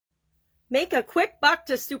Make a quick buck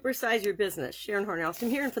to supersize your business. Sharon Hornelson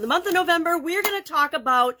here, and for the month of November, we're going to talk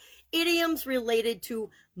about idioms related to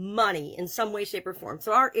money in some way, shape, or form.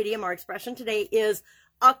 So our idiom, our expression today is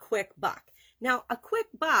a quick buck. Now, a quick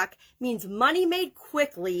buck means money made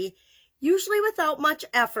quickly, usually without much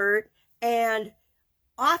effort, and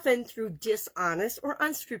often through dishonest or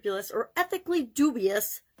unscrupulous or ethically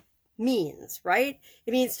dubious means, right?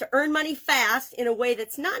 It means to earn money fast in a way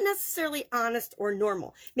that's not necessarily honest or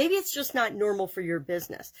normal. Maybe it's just not normal for your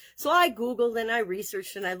business. So I Googled and I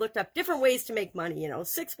researched and I looked up different ways to make money,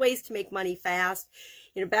 6 ways to make money fast.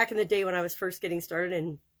 Back in the day when I was first getting started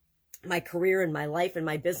in my career and my life and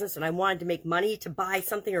my business, and I wanted to make money to buy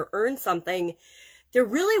something or earn something, there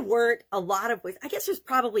really weren't a lot of ways. I guess there's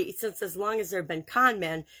probably, since as long as there have been con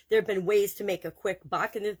men, there have been ways to make a quick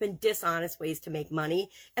buck, and there's been dishonest ways to make money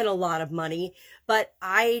and a lot of money. But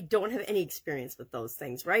I don't have any experience with those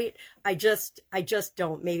things, right? I just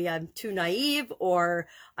don't. Maybe I'm too naive, or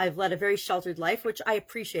I've led a very sheltered life, which I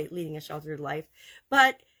appreciate, leading a sheltered life.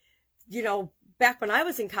 But, back when I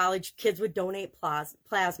was in college, kids would donate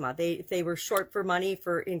plasma. If they were short for money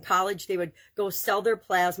in college, they would go sell their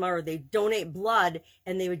plasma, or they'd donate blood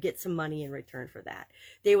and they would get some money in return for that.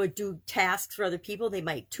 They would do tasks for other people. They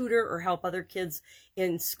might tutor or help other kids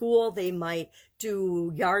in school. They might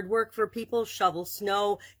do yard work for people, shovel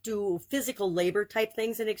snow, do physical labor type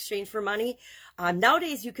things in exchange for money.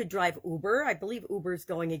 Nowadays, you could drive Uber. I believe Uber's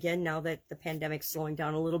going again now that the pandemic's slowing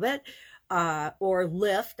down a little bit. Or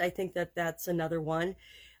Lyft. I think that's another one.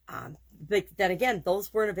 But then again,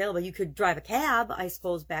 those weren't available. You could drive a cab, I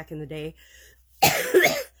suppose, back in the day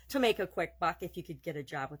to make a quick buck if you could get a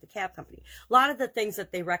job with a cab company. A lot of the things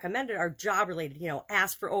that they recommended are job related.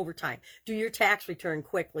 Ask for overtime, do your tax return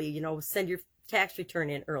quickly, send your tax return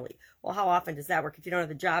in early. Well, how often does that work? If you don't have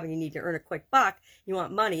a job and you need to earn a quick buck, you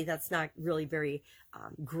want money, that's not really very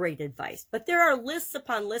great advice. But there are lists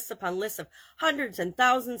upon lists upon lists of hundreds and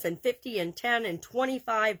thousands and 50 and 10 and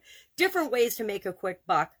 25 different ways to make a quick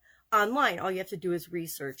buck online. All you have to do is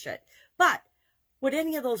research it. But would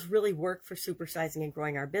any of those really work for supersizing and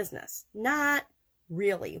growing our business? Not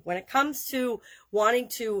really. When it comes to wanting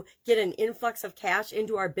to get an influx of cash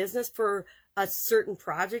into our business for a certain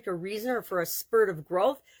project or reason, or for a spurt of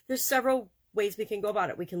growth, there's several ways we can go about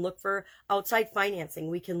it. We can look for outside financing.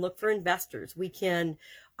 We can look for investors. We can,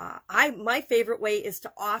 my favorite way is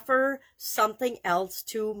to offer something else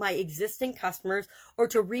to my existing customers, or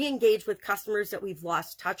to re-engage with customers that we've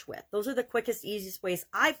lost touch with. Those are the quickest, easiest ways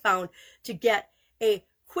I've found to get a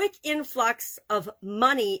quick influx of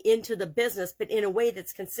money into the business, but in a way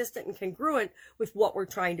that's consistent and congruent with what we're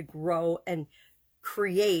trying to grow and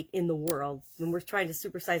create in the world. When we're trying to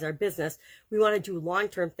supersize our business, we want to do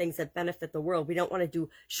long-term things that benefit the world. We don't want to do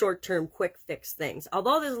short-term quick fix things.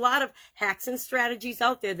 Although there's a lot of hacks and strategies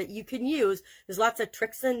out there that you can use. There's lots of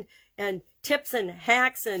tricks and tips and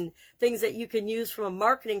hacks and things that you can use from a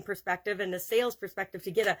marketing perspective and a sales perspective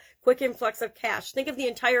to get a quick influx of cash. Think of the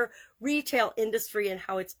entire retail industry and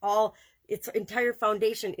how its entire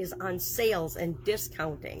foundation is on sales and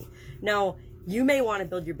discounting. Now, you may want to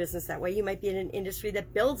build your business that way. You might be in an industry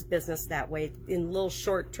that builds business that way in little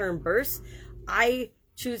short-term bursts. I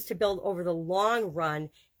choose to build over the long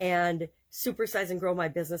run and supersize and grow my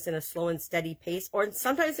business in a slow and steady pace, or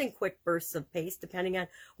sometimes in quick bursts of pace, depending on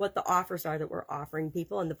what the offers are that we're offering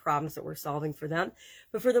people and the problems that we're solving for them.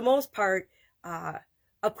 But for the most part, a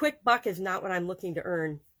quick buck is not what I'm looking to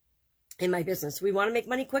earn in my business. We want to make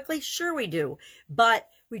money quickly? Sure we do. But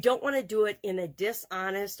we don't want to do it in a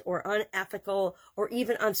dishonest or unethical or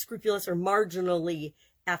even unscrupulous or marginally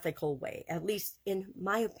ethical way, at least in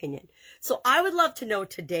my opinion. So I would love to know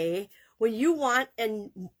today, when you want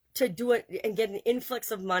to do it and get an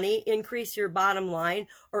influx of money, increase your bottom line,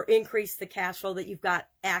 or increase the cash flow that you've got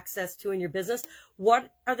access to in your business,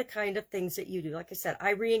 what are the kind of things that you do? Like I said,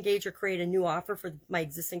 I re-engage or create a new offer for my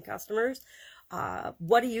existing customers.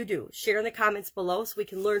 What do you do? Share in the comments below so we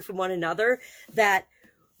can learn from one another, that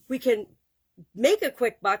we can make a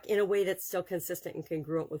quick buck in a way that's still consistent and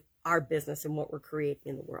congruent with our business and what we're creating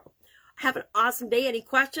in the world. Have an awesome day. Any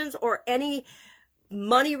questions or any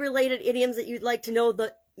money-related idioms that you'd like to know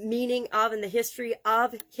the meaning of and the history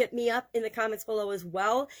of, hit me up in the comments below as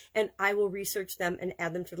well, and I will research them and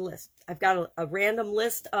add them to the list. I've got a random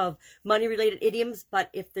list of money-related idioms, but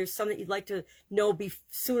if there's some that you'd like to know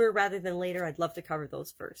sooner rather than later, I'd love to cover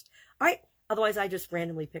those first. All right. Otherwise, I just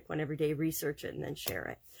randomly pick one every day, research it, and then share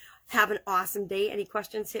it. Have an awesome day. Any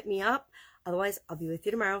questions, hit me up. Otherwise, I'll be with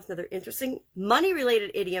you tomorrow with another interesting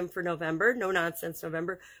money-related idiom for November. No nonsense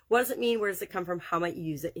November. What does it mean? Where does it come from? How might you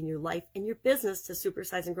use it in your life and your business to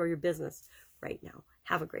supersize and grow your business right now?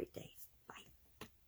 Have a great day.